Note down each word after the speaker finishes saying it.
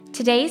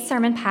Today's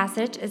sermon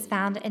passage is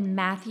found in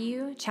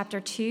Matthew chapter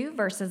 2,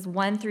 verses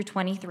 1 through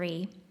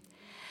 23.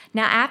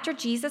 Now after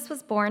Jesus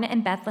was born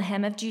in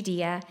Bethlehem of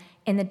Judea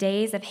in the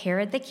days of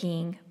Herod the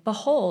king,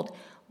 behold,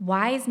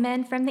 wise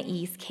men from the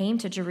east came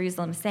to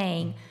Jerusalem,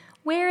 saying,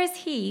 "Where is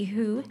he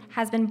who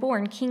has been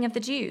born King of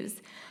the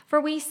Jews? For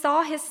we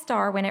saw his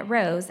star when it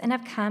rose and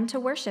have come to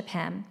worship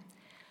him."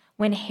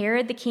 When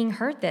Herod the king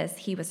heard this,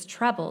 he was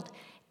troubled,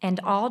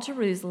 and all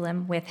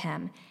Jerusalem with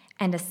him.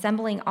 And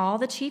assembling all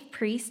the chief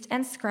priests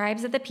and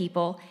scribes of the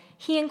people,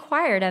 he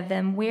inquired of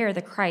them where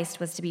the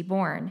Christ was to be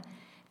born.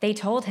 They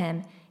told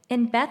him,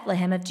 "In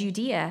Bethlehem of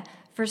Judea,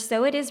 for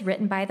so it is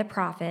written by the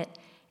prophet,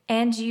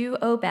 'And you,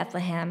 O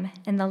Bethlehem,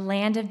 in the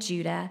land of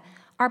Judah,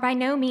 are by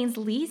no means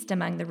least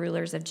among the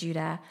rulers of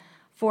Judah,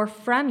 for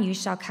from you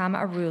shall come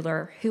a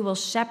ruler who will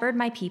shepherd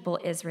my people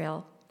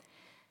Israel.'"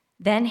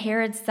 Then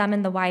Herod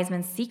summoned the wise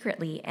men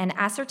secretly and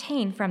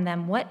ascertained from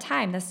them what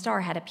time the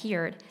star had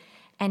appeared.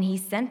 And he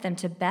sent them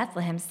to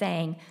Bethlehem,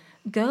 saying,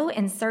 "Go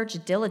and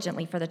search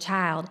diligently for the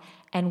child,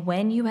 and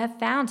when you have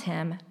found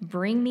him,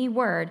 bring me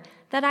word,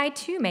 that I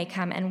too may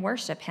come and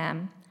worship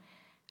him."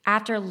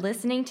 After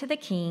listening to the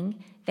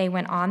king, they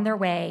went on their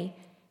way,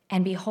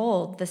 and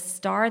behold, the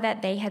star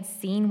that they had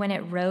seen when it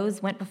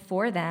rose went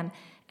before them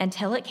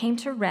until it came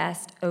to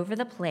rest over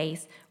the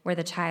place where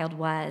the child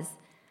was.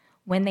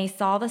 When they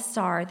saw the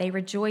star, they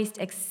rejoiced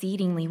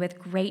exceedingly with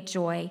great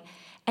joy.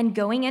 And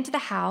going into the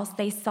house,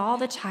 they saw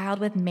the child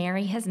with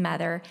Mary his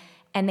mother,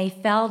 and they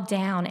fell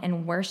down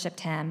and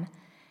worshipped him.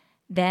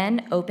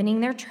 Then,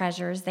 opening their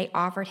treasures, they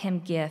offered him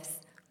gifts,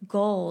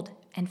 gold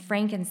and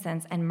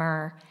frankincense and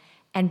myrrh.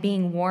 And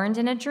being warned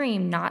in a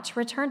dream not to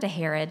return to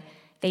Herod,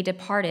 they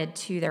departed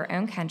to their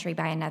own country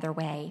by another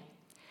way.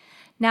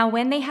 Now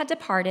when they had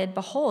departed,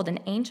 behold, an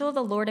angel of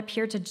the Lord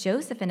appeared to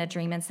Joseph in a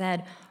dream and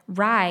said,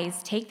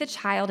 "Rise, take the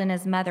child and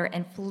his mother,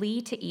 and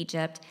flee to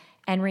Egypt,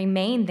 and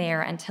remain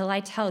there until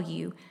I tell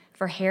you,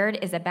 for Herod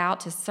is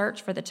about to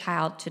search for the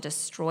child to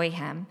destroy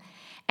him."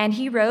 And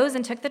he rose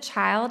and took the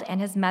child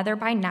and his mother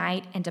by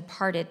night and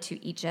departed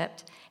to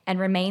Egypt, and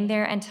remained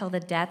there until the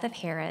death of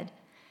Herod.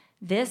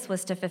 This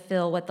was to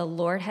fulfill what the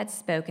Lord had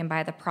spoken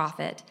by the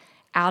prophet,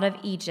 "Out of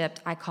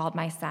Egypt I called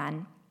my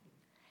son."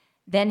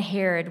 Then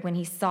Herod, when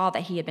he saw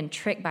that he had been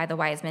tricked by the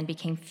wise men,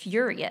 became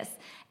furious,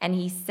 and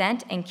he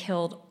sent and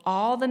killed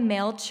all the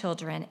male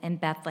children in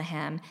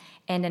Bethlehem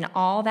and in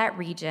all that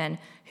region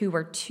who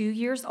were 2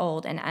 years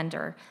old and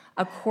under,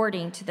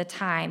 according to the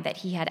time that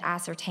he had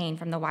ascertained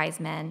from the wise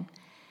men.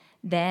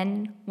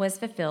 Then was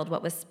fulfilled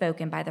what was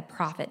spoken by the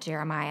prophet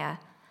Jeremiah.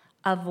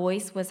 A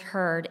voice was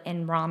heard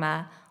in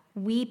Ramah,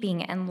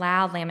 weeping and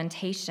loud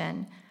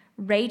lamentation,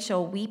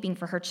 Rachel weeping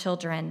for her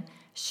children.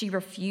 She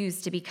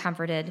refused to be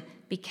comforted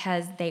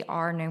because they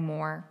are no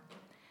more.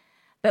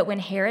 But when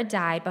Herod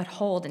died,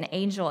 behold, an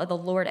angel of the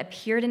Lord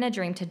appeared in a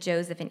dream to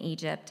Joseph in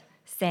Egypt,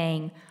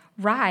 saying,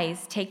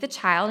 "Rise, take the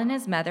child and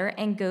his mother,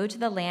 and go to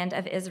the land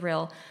of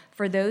Israel,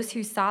 for those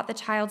who sought the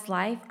child's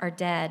life are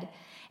dead."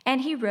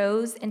 And he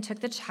rose and took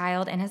the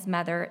child and his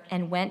mother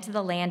and went to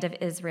the land of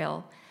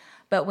Israel.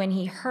 But when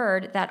he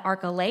heard that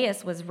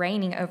Archelaus was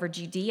reigning over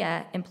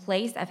Judea in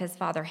place of his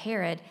father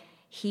Herod,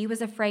 he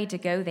was afraid to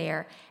go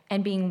there,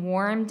 and being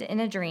warned in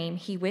a dream,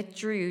 he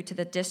withdrew to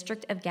the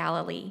district of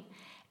Galilee.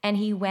 And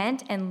he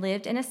went and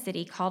lived in a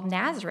city called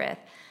Nazareth,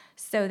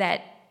 so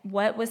that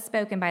what was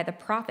spoken by the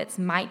prophets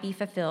might be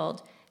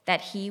fulfilled,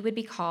 that he would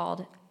be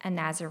called a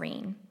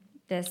Nazarene.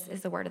 This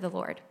is the word of the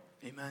Lord.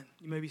 Amen.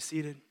 You may be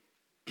seated.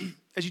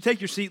 As you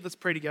take your seat, let's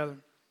pray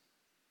together.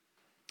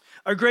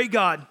 Our great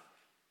God,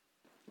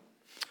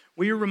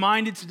 we are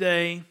reminded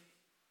today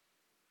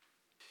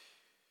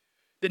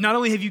that not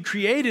only have you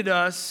created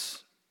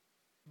us,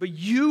 but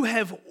you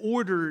have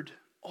ordered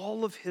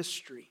all of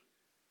history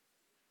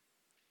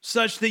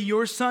such that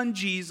your son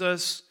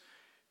Jesus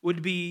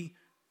would be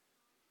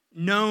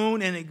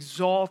known and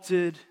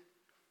exalted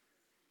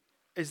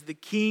as the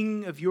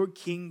king of your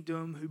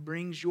kingdom who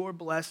brings your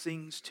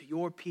blessings to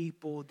your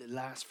people that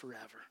last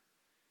forever.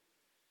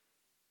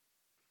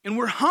 And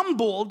we're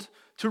humbled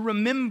to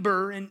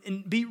remember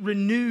and be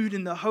renewed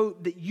in the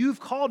hope that you've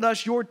called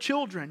us your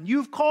children.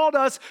 You've called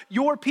us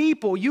your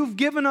people. You've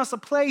given us a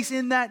place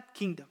in that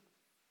kingdom.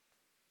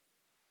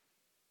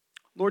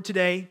 Lord,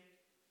 today,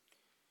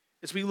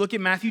 as we look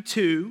at Matthew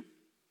 2,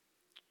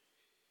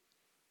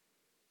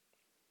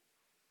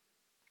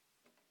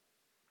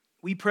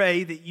 we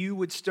pray that you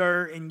would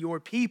stir in your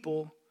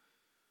people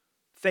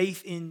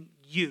faith in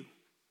you,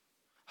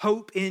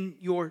 hope in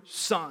your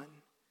Son,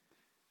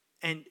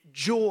 and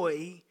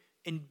joy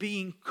in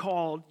being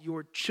called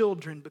your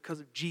children because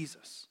of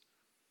Jesus.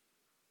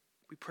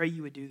 We pray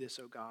you would do this,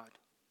 oh God.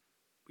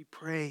 We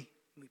pray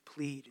and we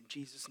plead in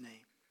Jesus'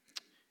 name.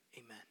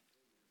 Amen.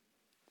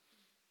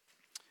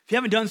 If you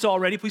haven't done so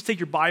already, please take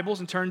your Bibles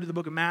and turn to the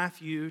book of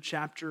Matthew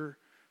chapter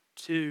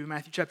 2.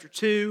 Matthew chapter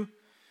 2.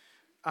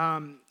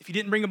 If you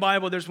didn't bring a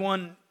Bible, there's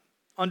one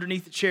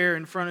underneath the chair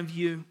in front of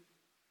you.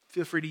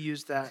 Feel free to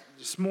use that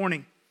this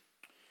morning.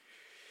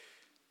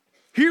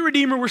 Here,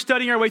 Redeemer, we're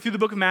studying our way through the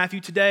book of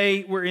Matthew.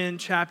 Today, we're in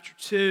chapter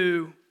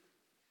 2.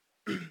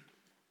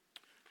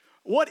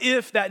 What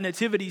if that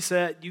nativity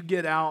set you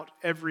get out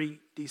every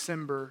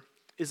December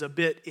is a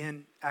bit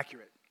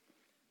inaccurate?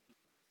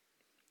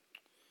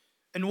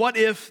 And what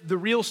if the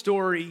real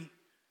story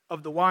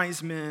of the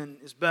wise men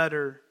is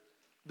better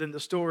than the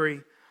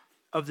story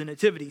of the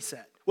nativity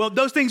set? Well,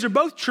 those things are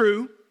both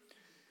true,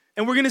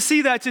 and we're going to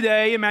see that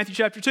today in Matthew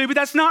chapter 2, but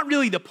that's not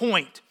really the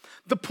point.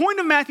 The point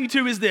of Matthew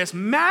 2 is this: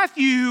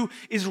 Matthew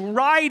is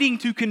writing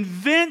to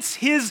convince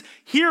his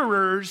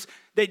hearers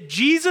that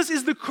Jesus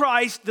is the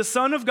Christ, the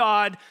Son of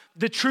God,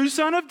 the true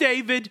Son of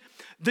David,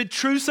 the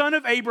true Son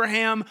of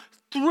Abraham,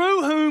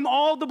 through whom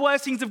all the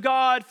blessings of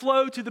God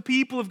flow to the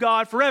people of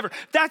God forever.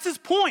 That's his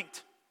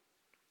point.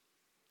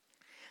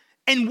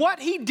 And what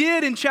he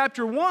did in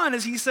chapter 1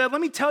 is he said, let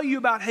me tell you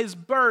about his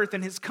birth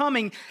and his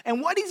coming. And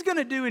what he's going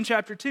to do in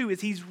chapter 2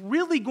 is he's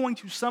really going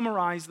to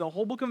summarize the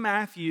whole book of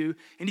Matthew.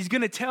 And he's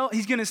going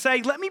to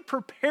say, let me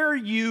prepare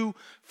you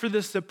for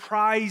the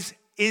surprise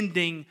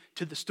ending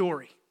to the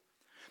story.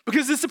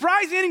 Because the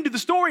surprise ending to the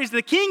story is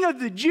the King of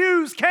the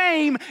Jews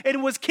came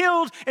and was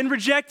killed and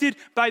rejected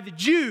by the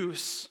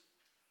Jews,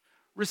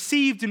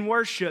 received and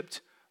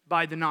worshiped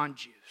by the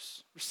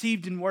non-Jews,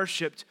 received and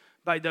worshiped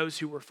by those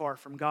who were far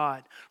from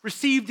God,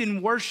 received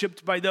and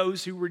worshiped by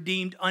those who were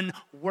deemed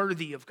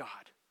unworthy of God.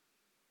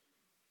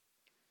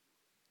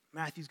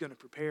 Matthew's going to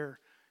prepare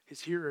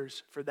his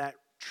hearers for that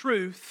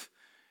truth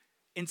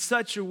in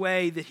such a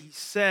way that he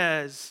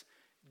says,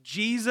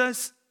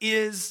 Jesus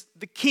is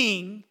the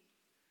King.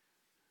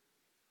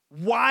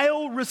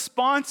 While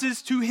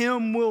responses to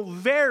him will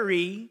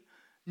vary,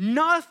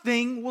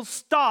 nothing will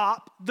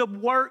stop the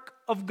work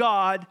of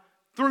God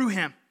through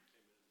him.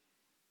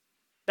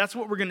 That's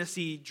what we're going to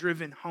see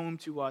driven home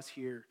to us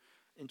here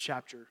in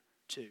chapter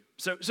 2.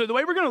 So the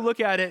way we're going to look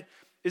at it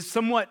is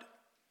somewhat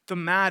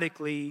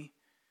thematically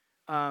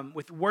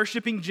with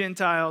worshiping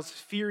Gentiles,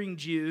 fearing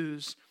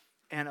Jews,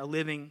 and a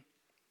living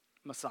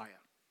Messiah.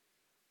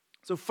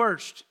 So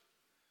first,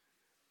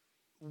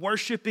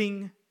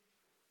 worshiping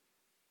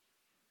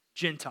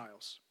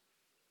Gentiles.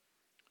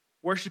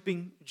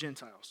 Worshiping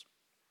Gentiles.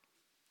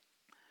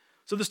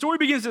 So the story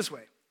begins this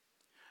way.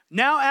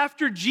 Now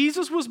after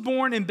Jesus was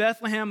born in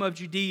Bethlehem of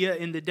Judea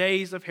in the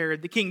days of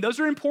Herod the king. Those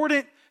are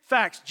important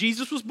facts.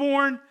 Jesus was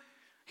born.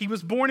 He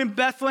was born in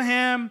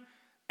Bethlehem.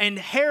 And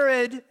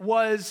Herod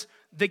was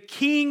the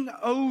king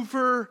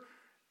over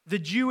the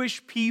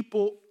Jewish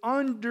people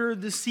under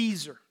the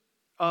Caesar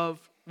of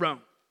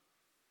Rome.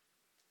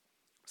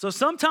 So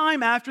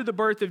sometime after the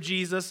birth of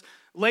Jesus,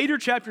 later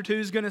chapter 2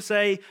 is going to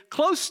say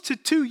close to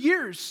 2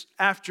 years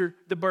after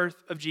the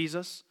birth of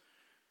Jesus,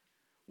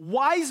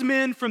 wise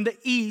men from the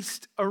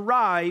east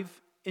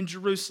arrive in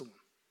Jerusalem.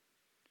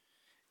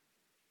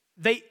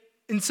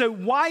 So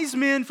wise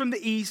men from the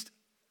east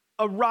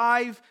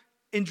arrive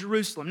in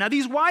Jerusalem. Now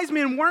these wise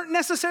men weren't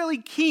necessarily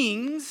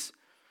kings,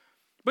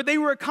 but they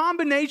were a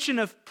combination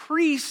of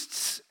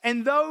priests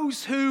and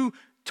those who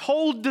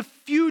told the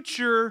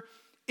future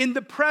in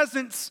the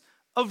presence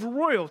of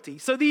royalty.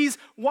 So these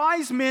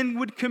wise men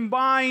would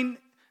combine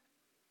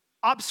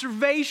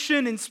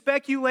observation and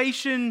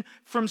speculation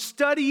from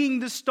studying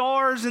the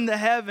stars in the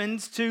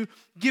heavens to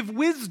give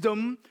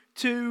wisdom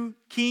to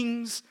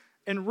kings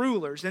and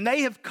rulers. And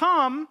they have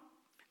come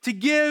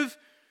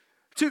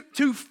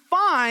to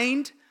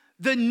find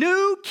the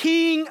new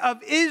king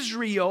of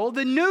Israel,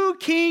 the new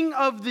king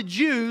of the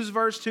Jews,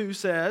 verse 2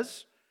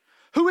 says,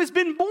 who has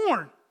been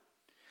born.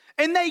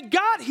 And they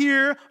got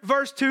here,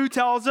 verse 2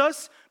 tells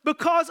us,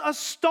 because a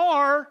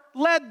star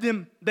led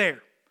them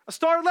there. A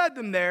star led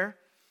them there,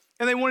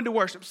 and they wanted to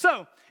worship.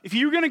 So, if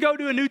you were going to go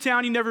to a new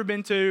town you've never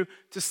been to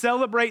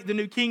celebrate the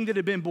new king that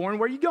had been born,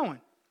 where are you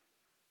going?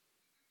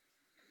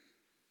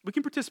 We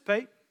can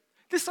participate.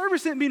 This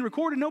service isn't being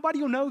recorded. Nobody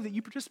will know that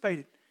you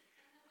participated.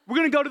 We're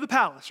going to go to the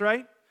palace,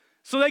 right?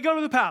 So they go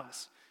to the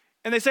palace,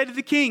 and they say to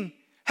the king,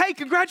 hey,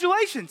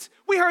 congratulations.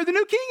 We heard the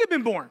new king had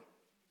been born.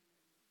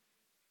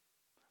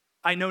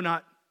 I know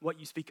not what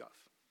you speak of.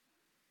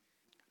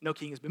 No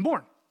king has been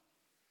born.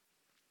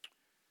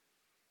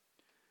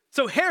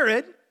 So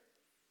Herod,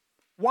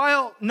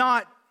 while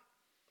not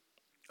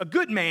a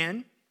good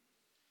man,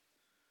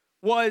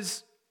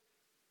 was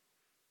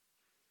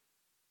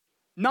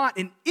not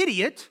an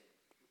idiot.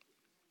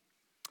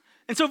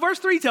 And so verse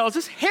 3 tells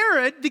us,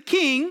 Herod, the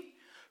king,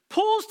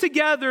 pulls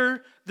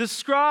together the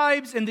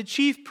scribes and the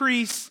chief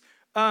priests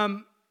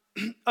of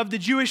the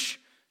Jewish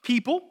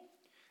people,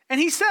 and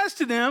he says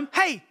to them,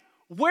 hey,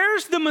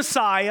 where's the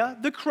Messiah,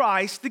 the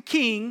Christ, the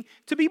King,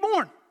 to be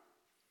born?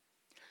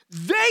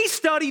 They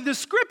study the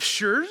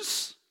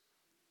scriptures,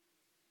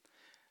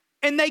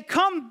 and they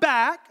come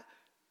back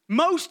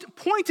most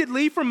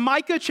pointedly from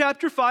Micah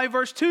chapter 5,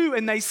 verse 2,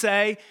 and they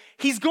say,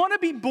 he's going to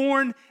be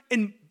born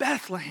in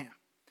Bethlehem.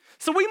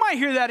 So we might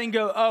hear that and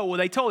go, oh, well,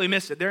 they totally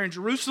missed it. They're in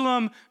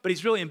Jerusalem, but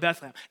he's really in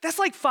Bethlehem. That's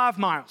like 5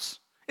 miles.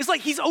 It's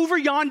like he's over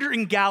yonder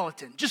in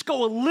Gallatin. Just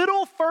go a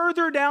little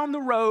further down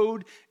the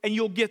road, and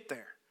you'll get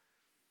there.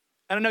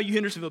 And I know you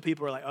Hendersonville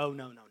people are like, oh,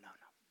 no.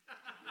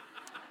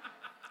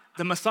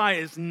 The Messiah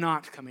is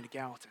not coming to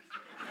Gallatin.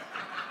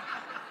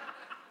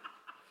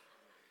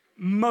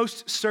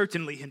 Most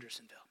certainly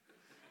Hendersonville.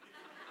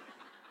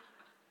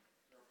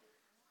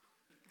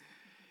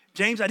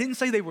 James, I didn't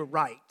say they were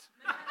right.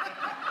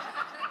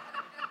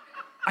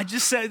 I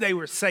just said they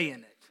were saying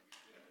it.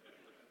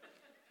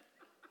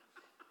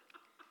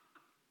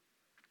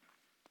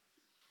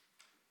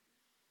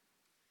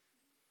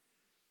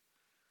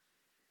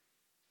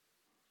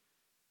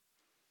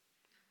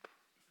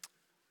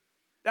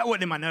 That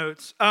wasn't in my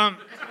notes.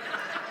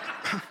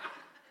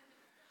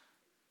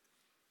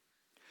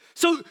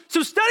 So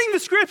studying the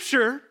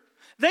scripture,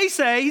 they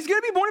say he's going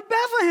to be born in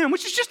Bethlehem,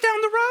 which is just down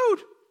the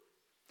road.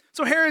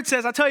 So Herod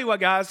says, I tell you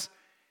what, guys,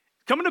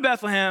 coming to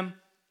Bethlehem,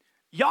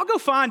 y'all go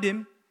find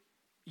him.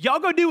 Y'all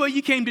go do what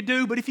you came to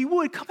do, but if you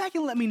would, come back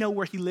and let me know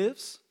where he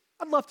lives.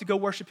 I'd love to go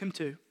worship him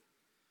too.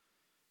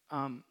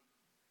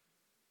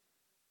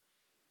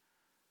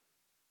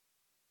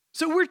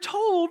 So we're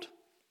told,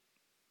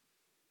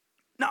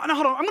 now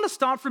hold on, I'm going to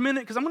stop for a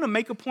minute because I'm going to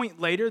make a point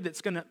later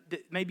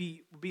that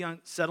maybe be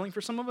unsettling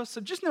for some of us.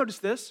 So just notice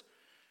this.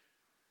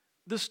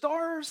 The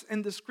stars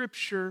in the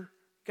scripture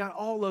got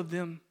all of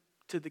them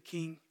to the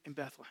king in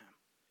Bethlehem.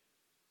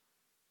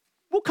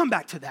 We'll come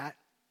back to that.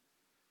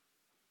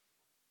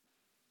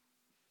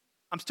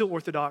 I'm still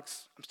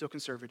Orthodox. I'm still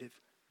conservative.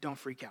 Don't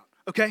freak out,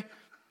 okay?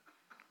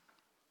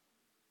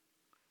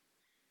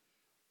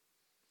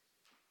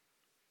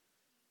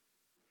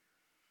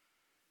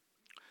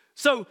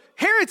 So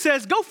Herod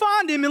says, go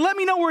find him and let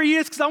me know where he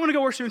is because I want to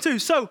go worship him too.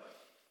 So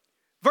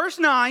verse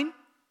 9,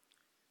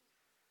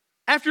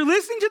 after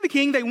listening to the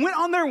king, they went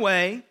on their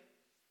way,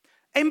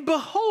 and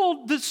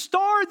behold, the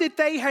star that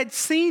they had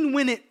seen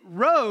when it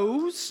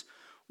rose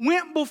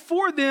went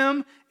before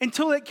them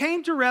until it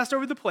came to rest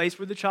over the place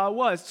where the child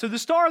was. So the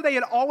star they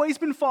had always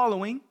been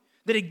following,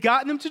 that had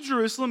gotten them to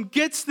Jerusalem,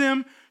 gets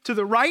them to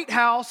the right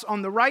house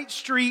on the right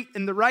street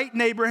in the right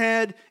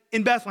neighborhood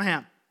in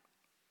Bethlehem.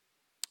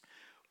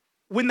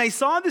 When they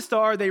saw the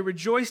star, they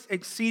rejoiced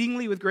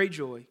exceedingly with great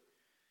joy.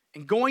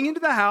 And going into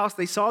the house,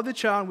 they saw the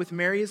child with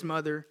Mary his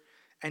mother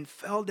and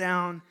fell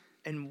down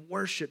and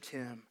worshiped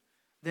him.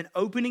 Then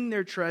opening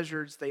their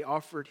treasures, they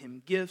offered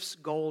him gifts,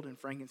 gold and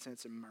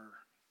frankincense and myrrh.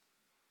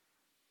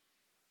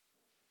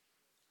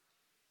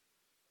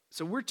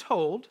 So we're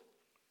told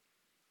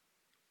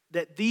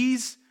that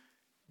these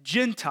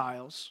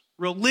Gentiles,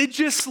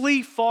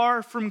 religiously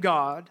far from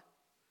God,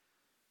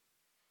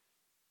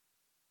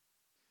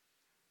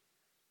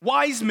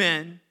 wise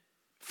men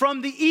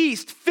from the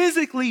east,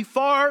 physically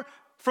far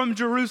from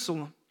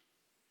Jerusalem,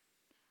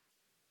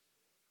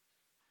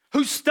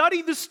 who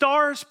study the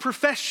stars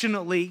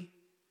professionally,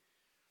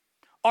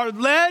 are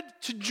led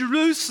to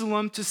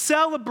Jerusalem to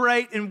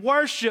celebrate and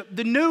worship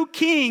the new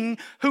king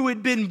who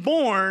had been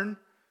born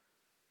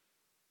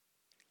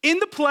in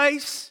the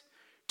place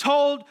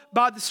told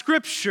by the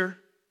scripture.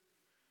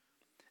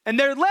 And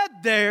they're led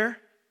there,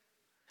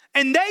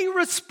 and they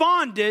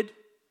responded.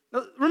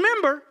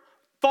 Remember,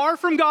 far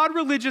from God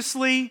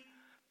religiously,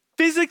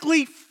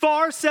 physically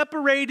far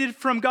separated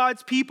from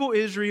God's people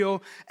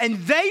Israel, and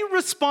they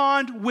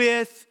respond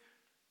with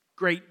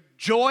great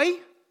joy,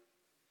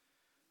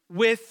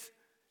 with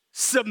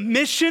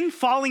submission,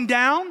 falling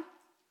down,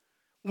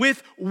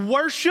 with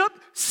worship,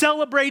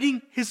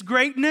 celebrating his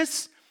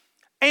greatness,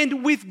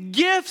 and with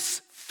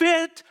gifts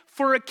fit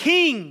for a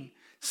king,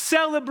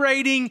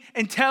 celebrating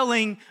and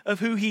telling of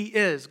who he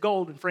is,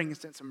 gold and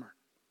frankincense and myrrh.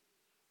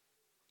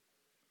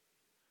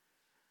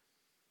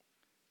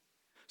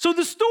 So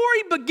the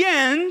story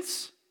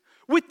begins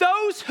with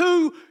those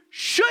who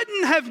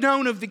shouldn't have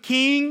known of the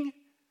king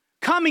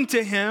coming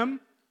to him,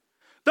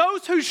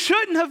 those who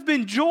shouldn't have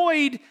been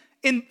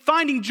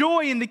finding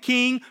joy in the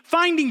king,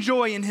 finding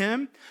joy in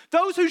him,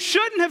 those who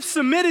shouldn't have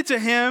submitted to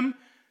him,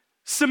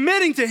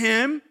 submitting to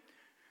him,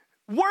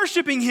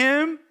 worshiping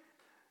him,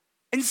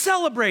 and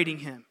celebrating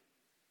him.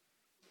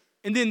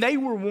 And then they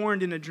were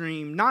warned in a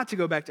dream not to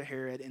go back to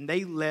Herod, and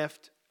they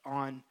left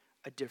on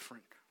a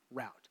different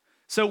route.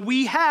 So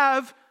we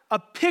have a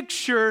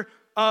picture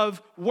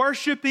of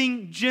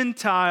worshiping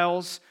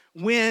Gentiles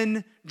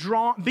when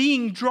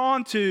being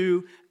drawn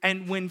to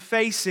and when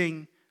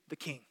facing the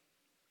king.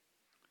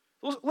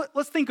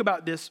 Let's think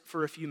about this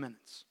for a few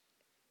minutes.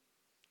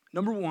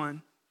 Number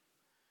one,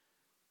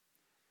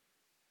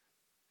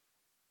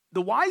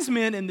 the wise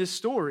men in this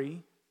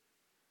story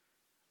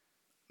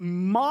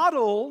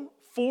model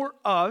for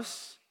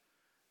us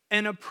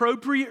an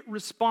appropriate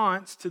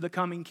response to the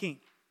coming king.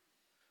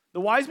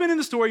 The wise men in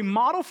the story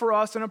model for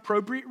us an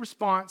appropriate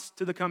response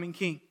to the coming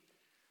king.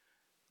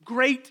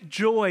 Great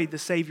joy, the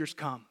Savior's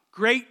come.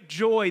 Great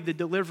joy, the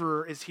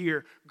deliverer is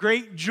here.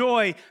 Great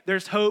joy,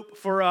 there's hope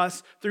for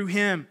us through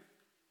him.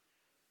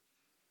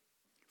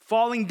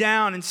 Falling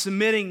down and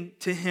submitting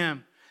to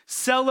him,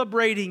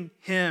 celebrating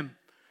him,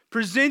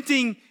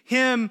 presenting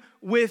him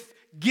with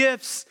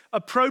gifts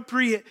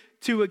appropriate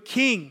to a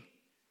king.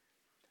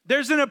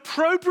 There's an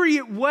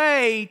appropriate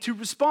way to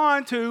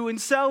respond to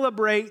and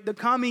celebrate the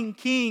coming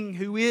king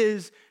who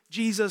is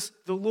Jesus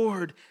the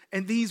Lord.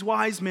 And these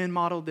wise men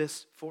model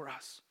this for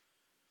us.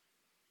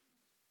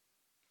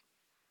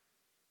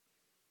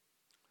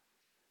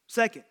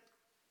 Second,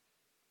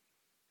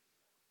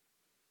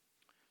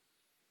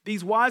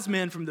 These wise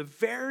men from the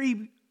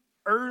very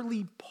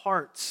early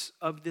parts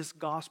of this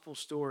gospel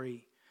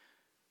story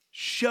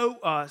show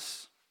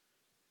us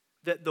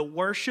that the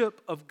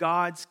worship of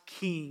God's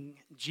King,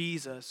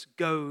 Jesus,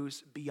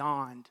 goes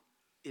beyond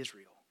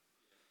Israel.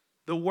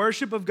 The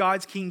worship of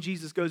God's King,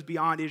 Jesus, goes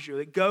beyond Israel.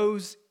 It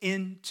goes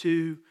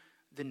into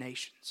the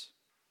nations.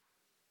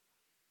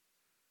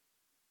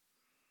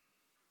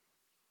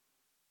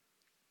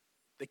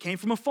 They came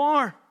from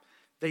afar.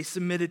 They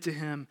submitted to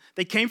him.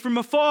 They came from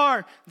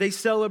afar. They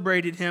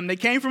celebrated him. They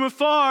came from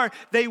afar.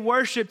 They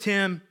worshiped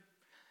him.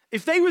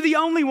 If they were the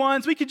only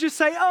ones, we could just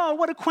say, oh,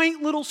 what a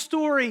quaint little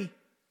story.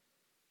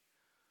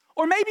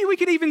 Or maybe we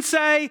could even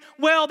say,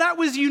 well, that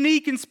was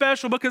unique and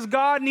special because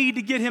God needed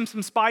to get him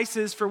some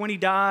spices for when he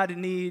died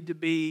and needed to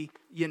be,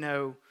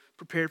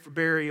 prepared for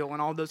burial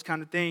and all those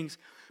kind of things.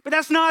 But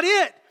that's not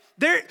it.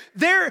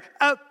 They're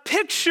a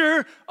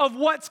picture of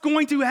what's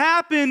going to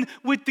happen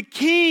with the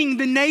king.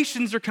 The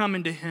nations are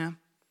coming to him.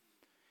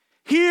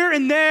 Here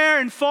and there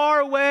and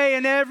far away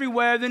and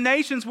everywhere, the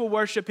nations will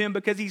worship him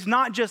because he's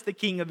not just the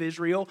king of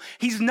Israel.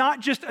 He's not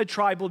just a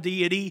tribal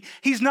deity.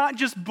 He's not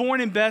just born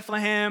in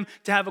Bethlehem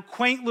to have a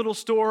quaint little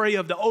story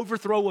of the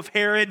overthrow of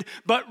Herod,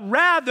 but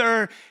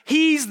rather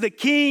he's the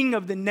king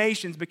of the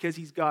nations because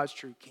he's God's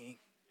true king.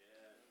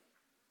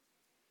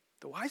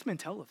 The wise men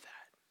tell of that.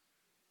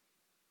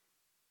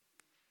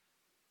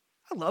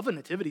 I love a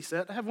nativity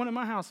set. I have one in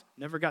my house.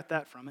 Never got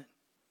that from it.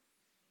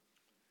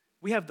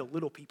 We have the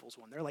little people's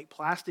one. They're like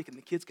plastic and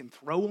the kids can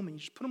throw them and you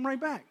just put them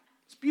right back.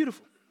 It's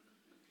beautiful.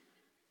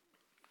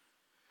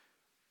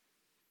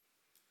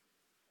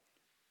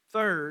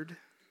 Third,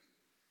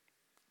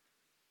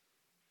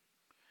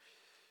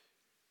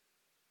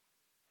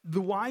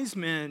 the wise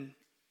men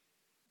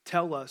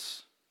tell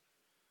us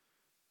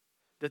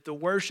that the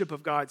worship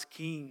of God's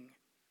King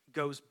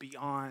goes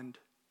beyond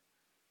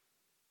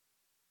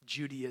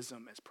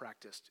Judaism as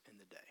practiced in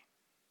the day.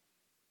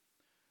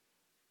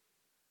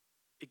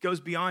 It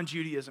goes beyond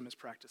Judaism as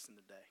practiced in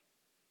the day.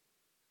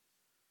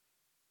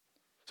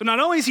 So not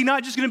only is he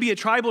not just going to be a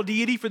tribal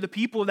deity for the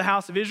people of the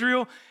house of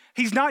Israel,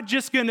 he's not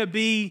just going to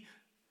be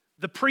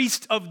the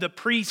priest of the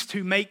priests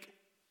who make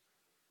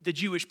the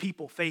Jewish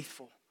people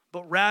faithful,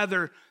 but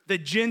rather the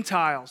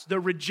Gentiles, the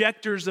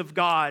rejectors of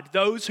God,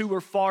 those who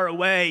were far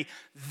away,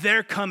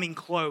 they're coming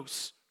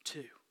close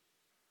too.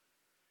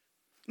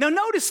 Now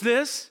notice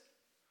this.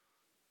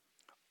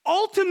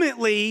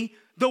 Ultimately,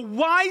 the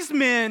wise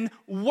men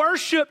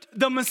worshiped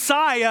the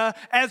Messiah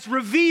as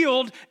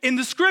revealed in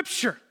the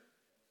scripture.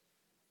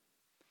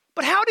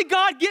 But how did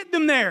God get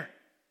them there?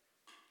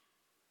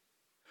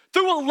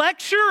 Through a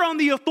lecture on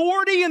the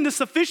authority and the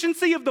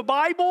sufficiency of the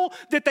Bible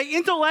that they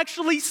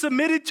intellectually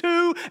submitted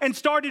to and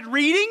started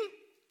reading?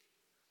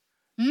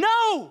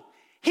 No,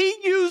 he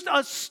used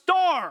a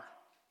star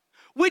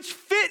which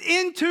fit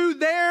into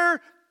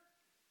their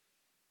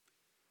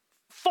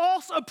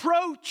false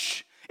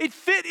approach. It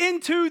fit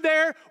into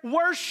their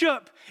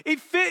worship.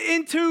 It fit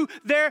into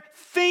their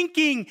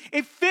thinking.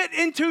 It fit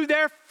into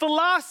their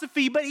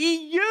philosophy. But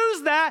he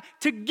used that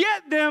to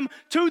get them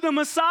to the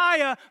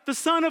Messiah, the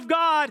Son of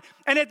God.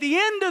 And at the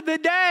end of the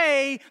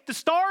day, the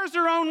stars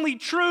are only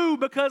true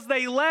because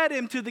they led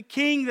him to the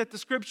King that the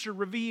Scripture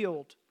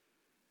revealed.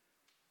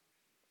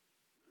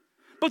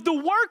 But the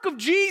work of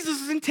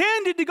Jesus is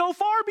intended to go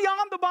far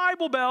beyond the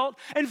Bible Belt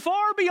and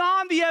far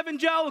beyond the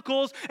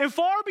evangelicals and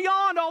far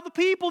beyond all the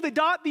people that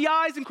dot the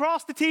I's and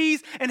cross the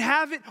T's and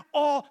have it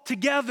all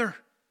together.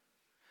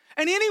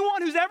 And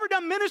anyone who's ever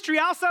done ministry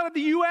outside of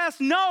the U.S.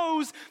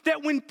 knows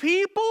that when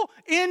people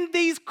in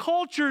these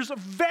cultures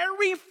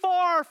very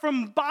far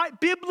from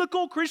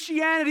biblical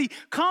Christianity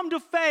come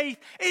to faith,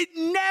 it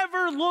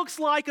never looks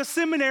like a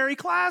seminary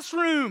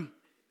classroom.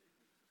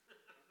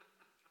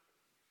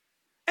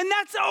 And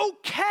that's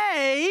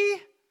okay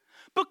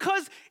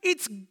because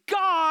it's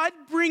God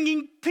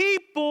bringing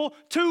people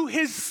to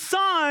his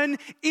Son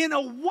in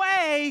a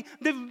way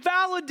that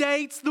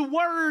validates the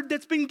word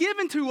that's been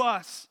given to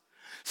us.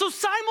 So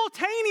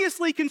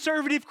simultaneously,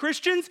 conservative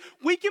Christians,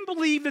 we can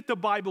believe that the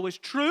Bible is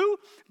true,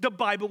 the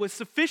Bible is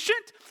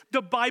sufficient,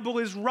 the Bible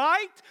is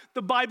right,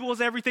 the Bible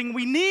is everything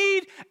we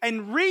need,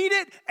 and read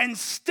it and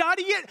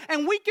study it,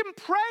 and we can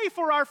pray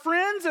for our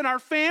friends and our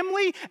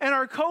family and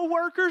our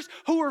co-workers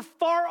who are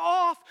far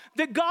off,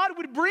 that God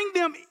would bring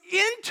them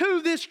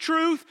into this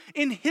truth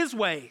in his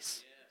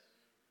ways.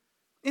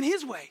 In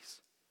his ways.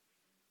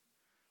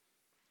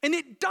 And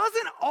it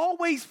doesn't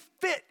always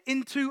fit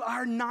into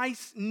our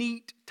nice,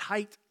 neat,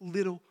 tight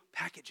little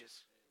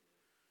packages.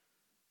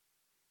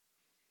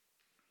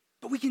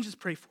 But we can just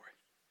pray for it.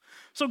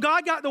 So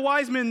God got the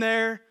wise men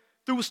there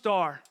through a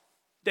star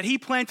that he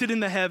planted in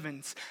the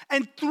heavens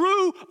and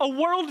through a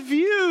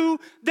worldview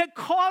that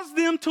caused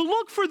them to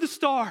look for the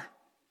star.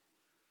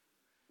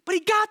 But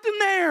he got them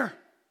there.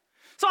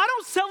 So I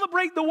don't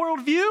celebrate the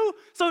worldview.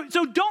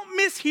 So don't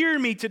mishear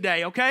me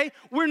today, okay?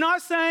 We're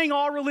not saying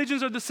all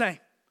religions are the same.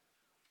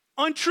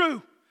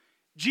 Untrue.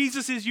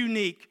 Jesus is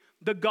unique.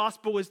 The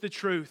gospel is the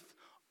truth.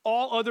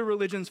 All other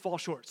religions fall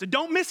short. So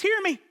don't mishear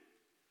me.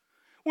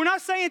 We're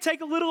not saying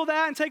take a little of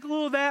that and take a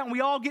little of that and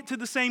we all get to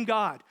the same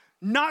God.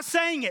 Not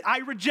saying it. I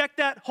reject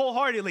that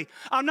wholeheartedly.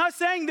 I'm not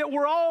saying that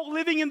we're all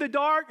living in the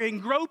dark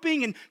and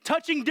groping and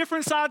touching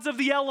different sides of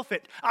the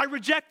elephant. I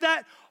reject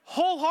that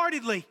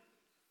wholeheartedly.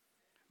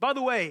 By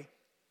the way,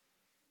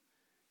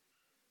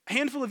 a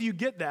handful of you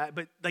get that,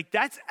 but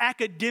that's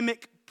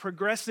academic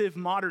progressive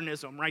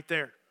modernism right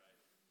there.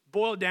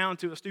 Boiled down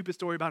to a stupid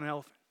story about an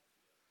elephant.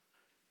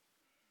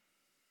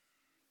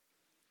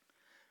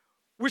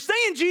 We're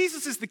saying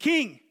Jesus is the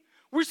king.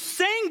 We're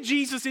saying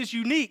Jesus is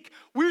unique.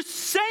 We're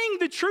saying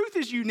the truth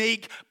is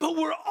unique, but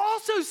we're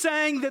also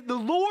saying that the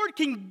Lord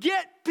can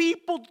get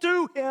people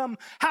to him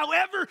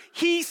however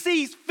he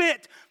sees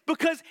fit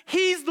because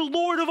he's the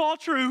Lord of all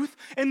truth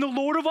and the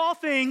Lord of all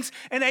things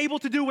and able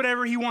to do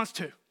whatever he wants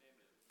to.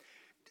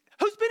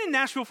 Who's been in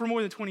Nashville for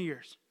more than 20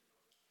 years?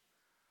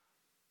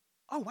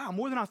 Oh, wow,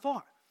 more than I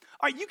thought.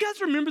 All right, you guys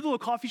remember the little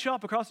coffee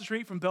shop across the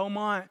street from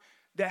Belmont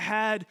that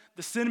had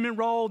the cinnamon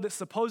roll that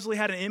supposedly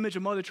had an image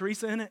of Mother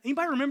Teresa in it?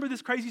 Anybody remember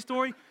this crazy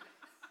story?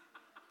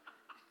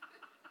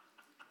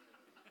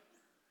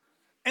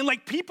 And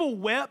people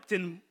wept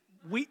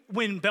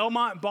when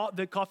Belmont bought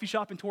the coffee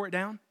shop and tore it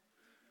down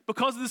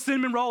because of the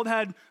cinnamon roll that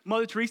had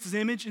Mother Teresa's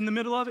image in the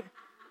middle of it.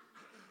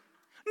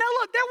 Now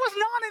look, there was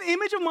not an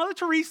image of Mother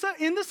Teresa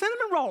in the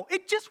cinnamon roll.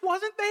 It just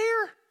wasn't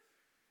there.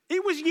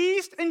 It was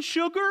yeast and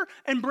sugar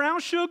and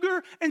brown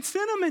sugar and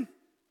cinnamon.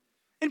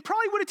 And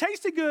probably would have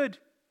tasted good.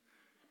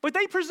 But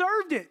they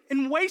preserved it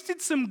and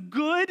wasted some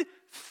good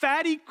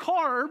fatty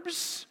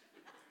carbs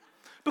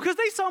because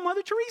they saw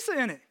Mother Teresa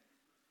in it.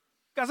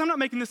 Guys, I'm not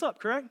making this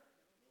up, correct?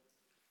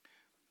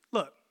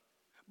 Look,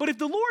 but if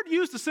the Lord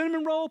used the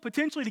cinnamon roll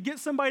potentially to get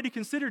somebody to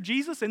consider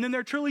Jesus and then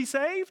they're truly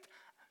saved,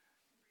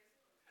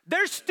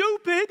 they're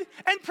stupid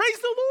and praise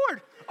the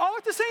Lord all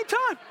at the same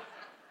time.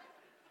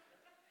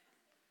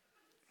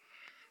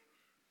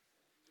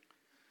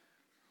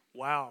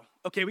 Wow.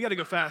 Okay, we got to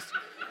go fast.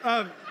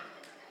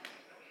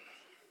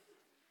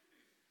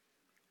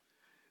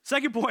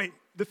 Second point,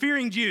 the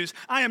fearing Jews.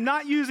 I am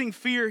not using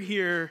fear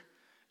here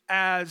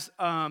as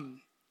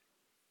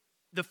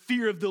the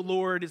fear of the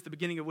Lord is the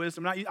beginning of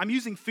wisdom. I'm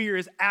using fear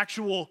as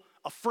actual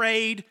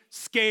afraid,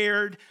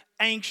 scared,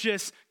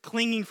 anxious,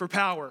 clinging for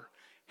power.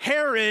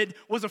 Herod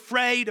was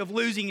afraid of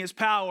losing his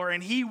power,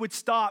 and he would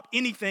stop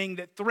anything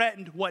that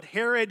threatened what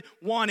Herod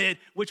wanted,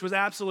 which was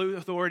absolute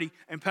authority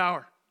and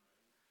power.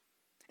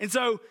 And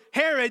so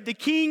Herod,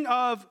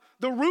 the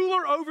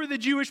ruler over the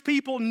Jewish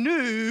people,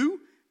 knew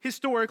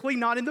historically,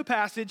 not in the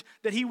passage,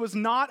 that he was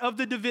not of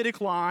the Davidic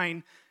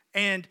line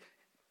and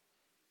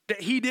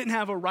that he didn't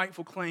have a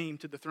rightful claim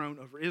to the throne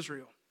over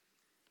Israel.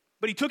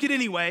 But he took it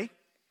anyway,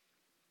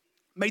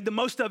 made the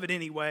most of it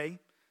anyway,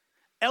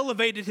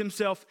 elevated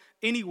himself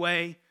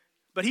anyway,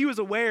 but he was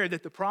aware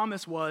that the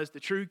promise was the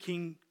true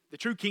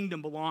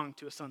kingdom belonged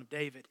to a son of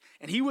David.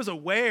 And he was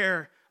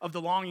aware of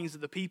the longings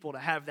of the people to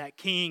have that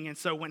king. And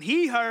so when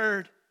he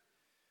heard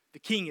the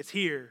king is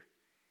here,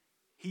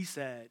 he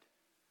said,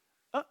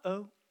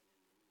 uh-oh.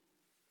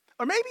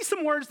 Or maybe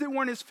some words that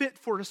weren't as fit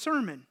for a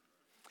sermon.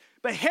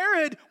 But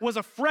Herod was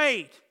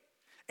afraid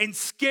and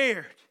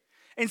scared.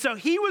 And so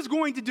he was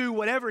going to do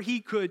whatever he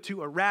could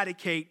to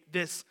eradicate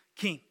this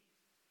king.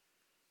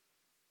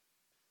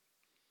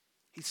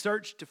 He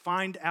searched to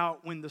find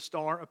out when the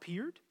star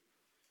appeared.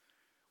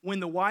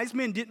 When the wise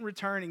men didn't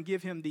return and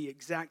give him the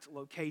exact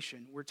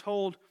location, we're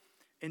told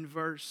in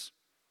verse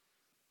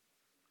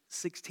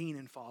 16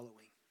 and following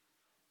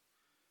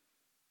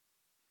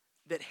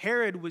that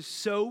Herod was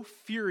so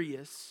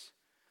furious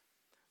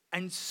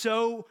and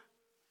so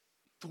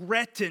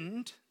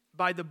threatened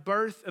by the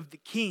birth of the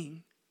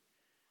king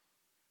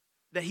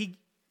that he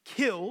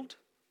killed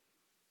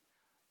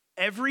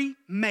every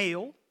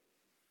male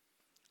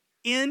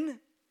in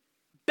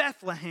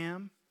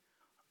Bethlehem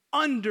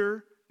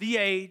under the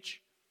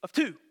age of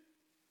 2. So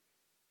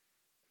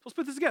let's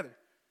put this together.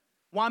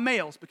 Why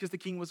males? Because the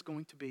king was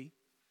going to be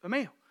a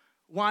male.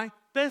 Why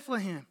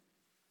Bethlehem?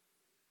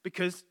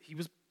 Because he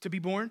was to be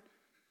born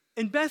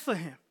in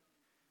Bethlehem.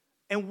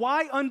 And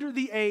why under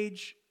the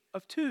age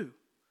of 2?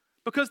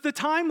 Because the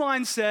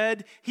timeline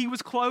said he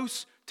was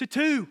close to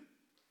 2.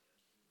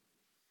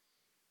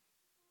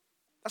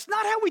 That's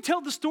not how we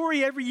tell the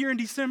story every year in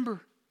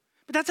December,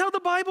 but that's how the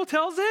Bible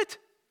tells it.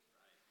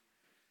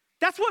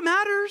 That's what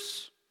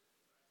matters.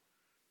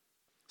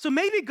 So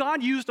maybe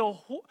God used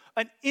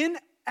an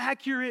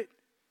inaccurate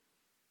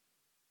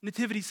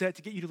nativity set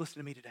to get you to listen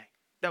to me today.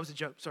 That was a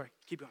joke. Sorry,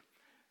 keep going.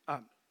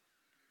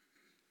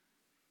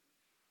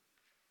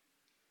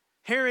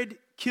 Herod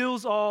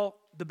kills all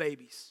the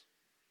babies,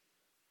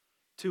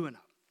 2 and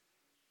up.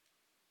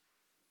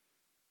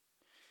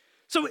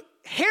 So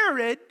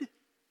Herod,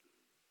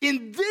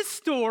 in this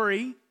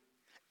story,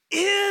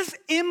 is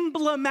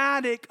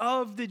emblematic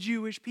of the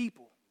Jewish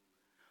people.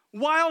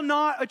 While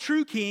not a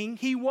true king,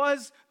 he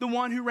was the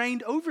one who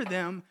reigned over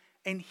them,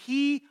 and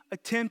he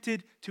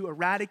attempted to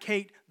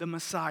eradicate the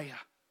Messiah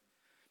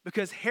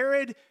because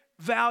Herod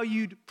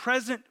valued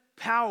present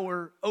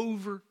power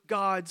over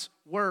God's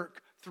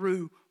work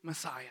through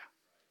Messiah.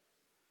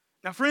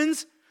 Now,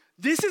 friends,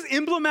 This is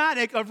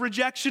emblematic of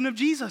rejection of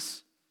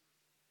Jesus.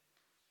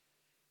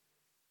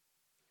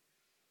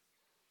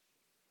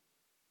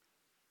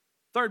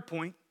 Third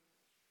point,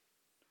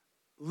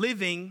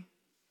 living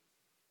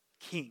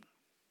king.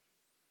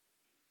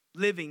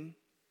 Living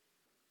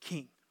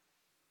king.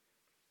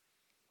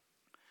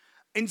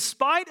 In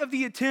spite of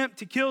the attempt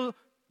to kill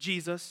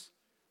Jesus,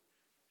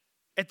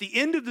 at the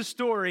end of the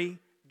story,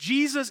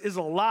 Jesus is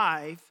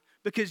alive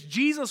because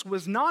Jesus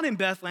was not in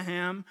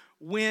Bethlehem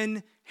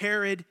when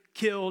Herod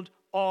killed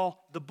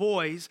all the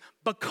boys,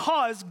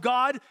 because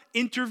God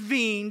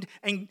intervened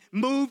and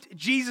moved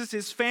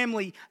Jesus'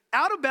 family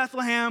out of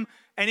Bethlehem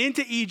and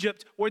into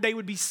Egypt, where they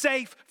would be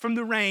safe from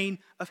the reign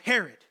of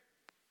Herod.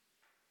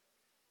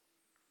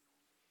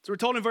 So we're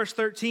told in verse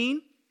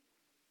 13,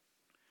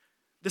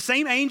 the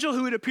same angel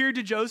who had appeared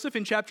to Joseph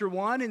in chapter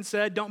 1 and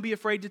said, don't be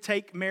afraid to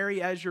take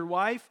Mary as your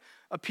wife,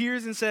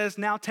 appears and says,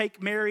 now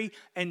take Mary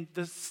and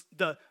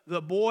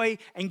the boy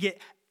and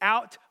get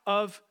out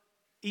of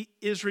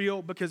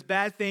Israel, because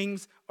bad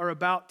things are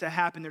about to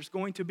happen. There's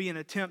going to be an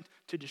attempt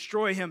to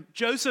destroy him.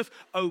 Joseph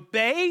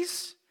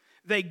obeys.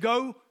 They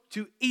go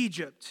to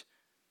Egypt.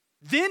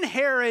 Then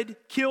Herod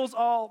kills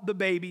all the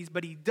babies,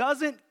 but he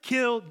doesn't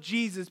kill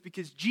Jesus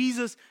because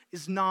Jesus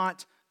is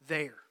not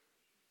there.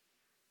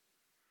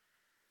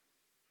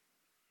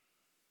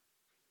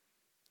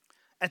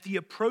 At the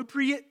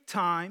appropriate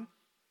time,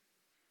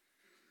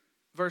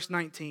 verse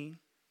 19,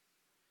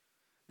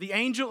 the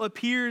angel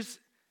appears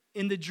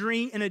in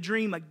a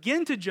dream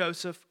again to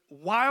Joseph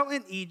while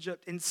in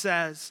Egypt and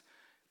says,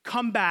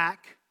 come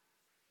back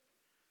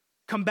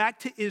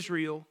to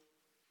Israel.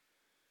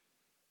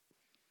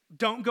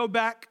 Don't go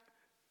back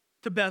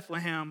to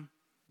Bethlehem,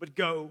 but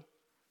go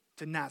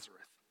to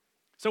Nazareth.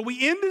 So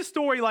we end this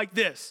story like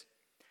this.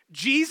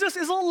 Jesus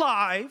is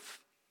alive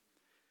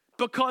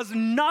because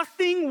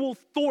nothing will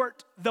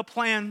thwart the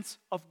plans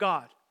of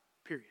God,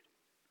 period.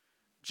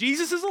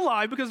 Jesus is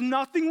alive because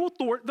nothing will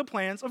thwart the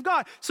plans of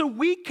God. So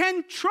we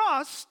can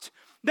trust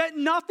that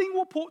nothing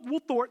will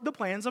thwart the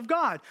plans of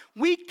God.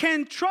 We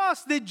can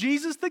trust that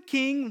Jesus the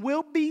King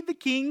will be the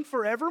King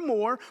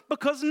forevermore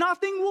because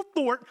nothing will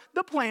thwart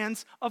the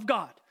plans of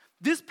God.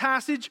 This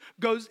passage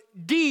goes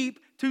deep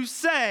to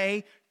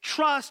say,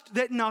 trust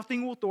that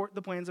nothing will thwart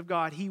the plans of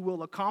God. He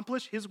will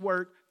accomplish his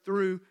work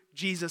through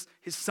Jesus,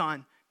 his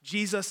Son,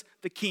 Jesus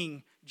the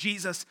King,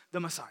 Jesus the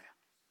Messiah.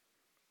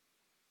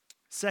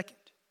 Second,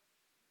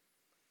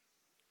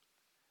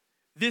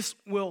 this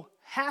will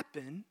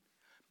happen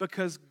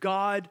because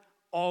God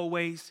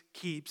always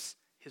keeps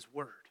his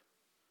word.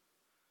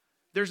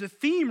 There's a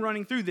theme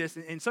running through this,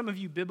 and some of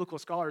you biblical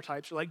scholar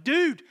types are like,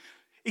 dude,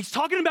 he's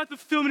talking about the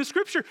fulfillment of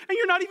Scripture, and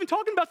you're not even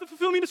talking about the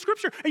fulfillment of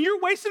Scripture, and you're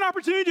wasting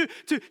opportunity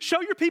to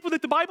show your people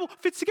that the Bible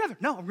fits together.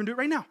 No, we're going to do it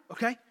right now,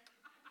 okay?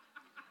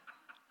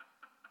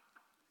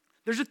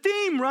 There's a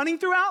theme running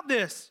throughout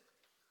this.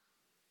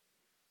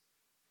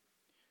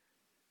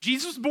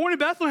 Jesus was born in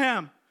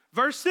Bethlehem.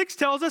 Verse 6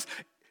 tells us,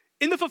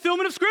 in the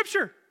fulfillment of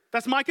Scripture.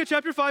 That's Micah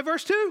chapter 5,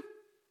 verse 2.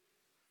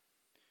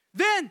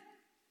 Then,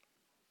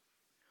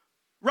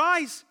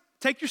 rise,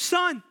 take your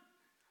son,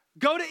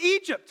 go to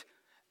Egypt.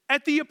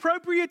 At the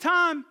appropriate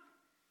time,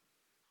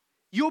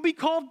 you'll be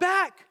called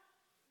back.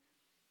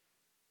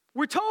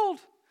 We're told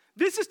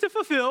this is to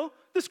fulfill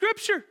the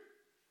Scripture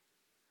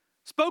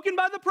spoken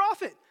by the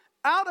prophet.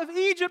 Out of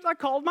Egypt I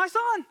called my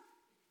son.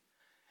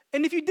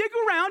 And if you dig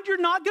around, you're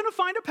not going to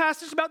find a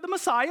passage about the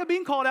Messiah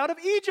being called out of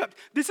Egypt.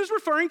 This is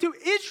referring to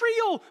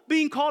Israel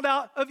being called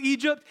out of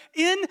Egypt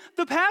in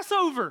the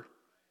Passover.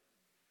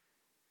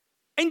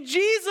 And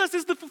Jesus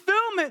is the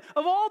fulfillment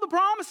of all the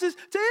promises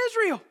to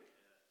Israel.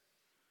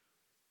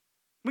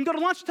 We can go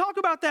to lunch and talk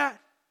about that.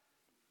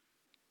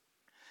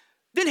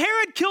 Then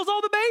Herod kills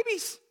all the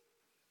babies.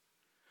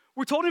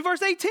 We're told in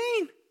verse 18.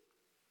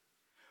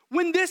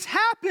 When this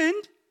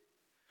happened,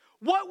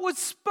 what was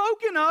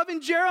spoken of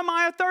in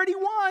Jeremiah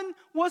 31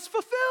 was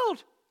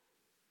fulfilled.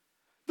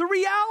 The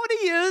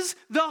reality is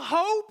the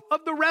hope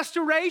of the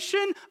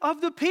restoration of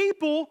the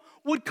people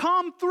would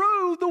come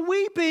through the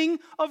weeping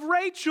of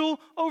Rachel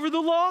over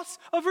the loss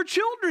of her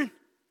children.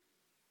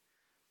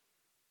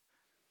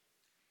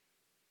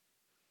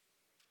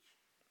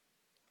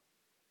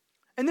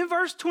 And then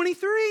verse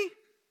 23.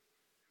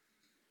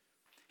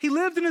 He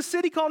lived in a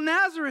city called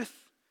Nazareth,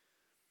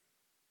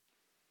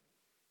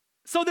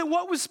 so that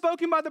what was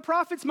spoken by the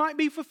prophets might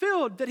be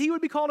fulfilled, that he would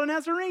be called a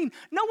Nazarene.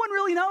 No one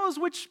really knows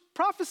which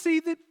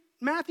prophecy that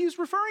Matthew's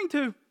referring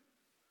to,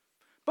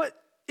 but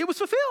it was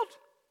fulfilled.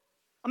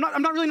 I'm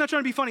not really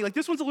trying to be funny. Like,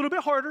 this one's a little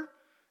bit harder.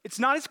 It's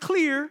not as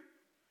clear.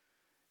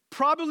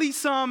 Probably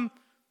some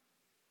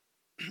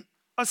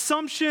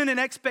assumption and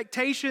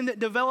expectation that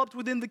developed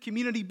within the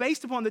community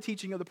based upon the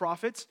teaching of the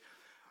prophets.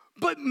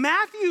 But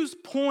Matthew's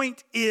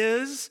point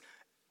is,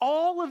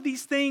 all of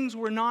these things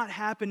were not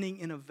happening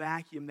in a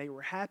vacuum. They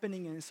were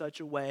happening in such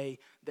a way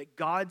that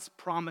God's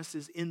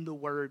promises in the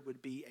Word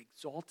would be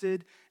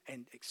exalted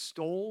and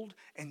extolled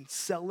and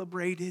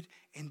celebrated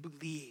and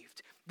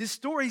believed. This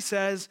story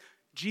says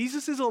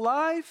Jesus is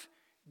alive,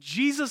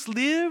 Jesus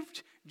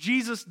lived,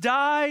 Jesus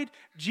died,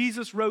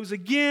 Jesus rose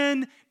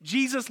again,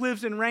 Jesus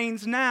lives and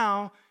reigns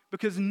now,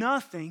 because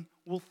nothing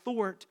will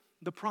thwart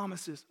the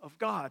promises of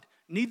God.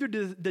 Neither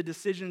do the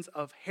decisions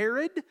of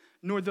Herod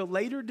nor the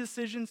later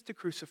decisions to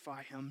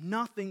crucify him.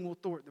 Nothing will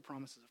thwart the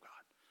promises of God.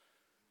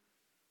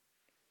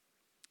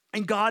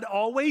 And God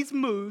always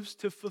moves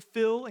to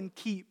fulfill and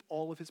keep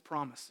all of his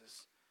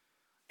promises.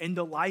 In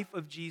the life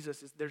of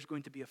Jesus, there's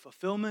going to be a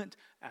fulfillment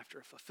after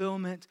a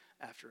fulfillment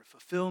after a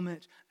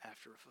fulfillment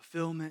after a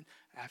fulfillment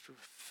after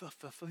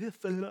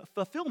a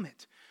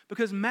fulfillment.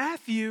 Because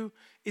Matthew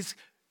is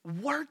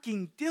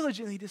working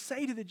diligently to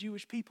say to the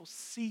Jewish people,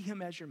 see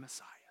him as your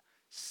Messiah.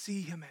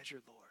 See him as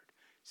your Lord.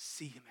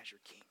 See him as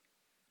your King.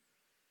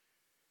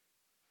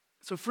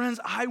 So friends,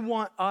 I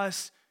want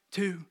us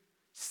to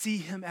see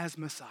him as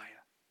Messiah.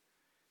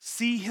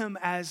 See him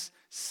as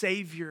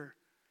Savior.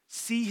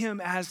 See him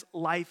as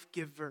life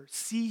giver.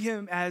 See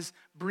him as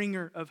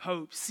bringer of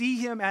hope. See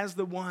him as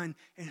the one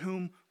in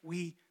whom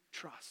we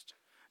trust.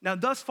 Now,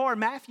 thus far,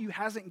 Matthew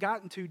hasn't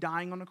gotten to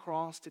dying on a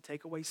cross to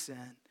take away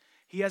sin.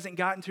 He hasn't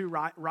gotten to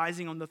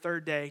rising on the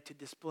third day to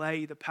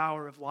display the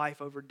power of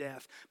life over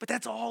death. But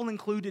that's all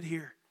included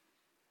here.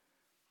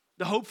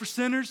 The hope for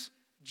sinners,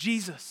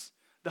 Jesus.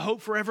 The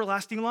hope for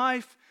everlasting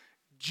life,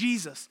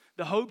 Jesus.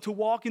 The hope to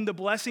walk in the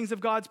blessings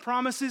of God's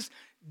promises,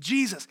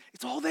 Jesus.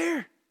 It's all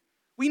there.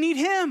 We need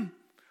him.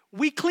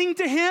 We cling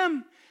to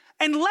him.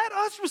 And let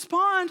us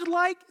respond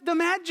like the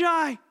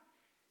Magi.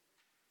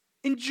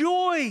 In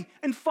joy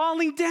and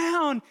falling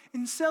down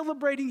and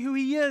celebrating who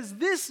he is.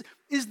 This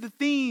is the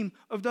theme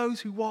of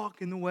those who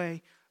walk in the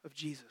way of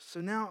Jesus.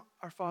 So now,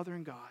 our Father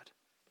in God,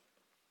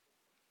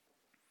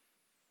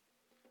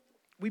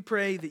 we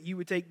pray that you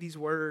would take these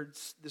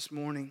words this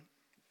morning,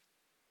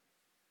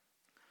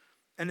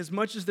 and as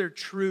much as they're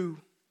true,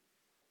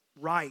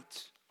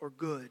 right, or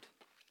good,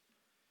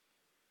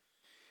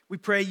 we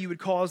pray you would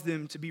cause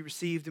them to be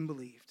received and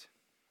believed.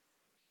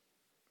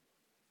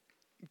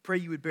 We pray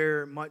you would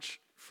bear much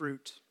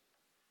fruit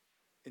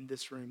in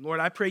this room. Lord,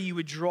 I pray you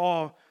would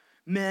draw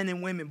men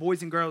and women,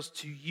 boys and girls,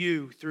 to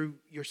you through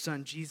your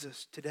Son,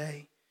 Jesus,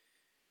 today.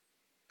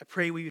 I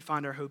pray we would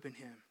find our hope in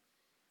him.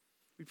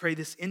 We pray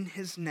this in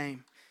his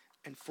name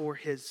and for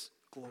his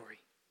glory.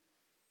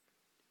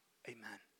 Amen.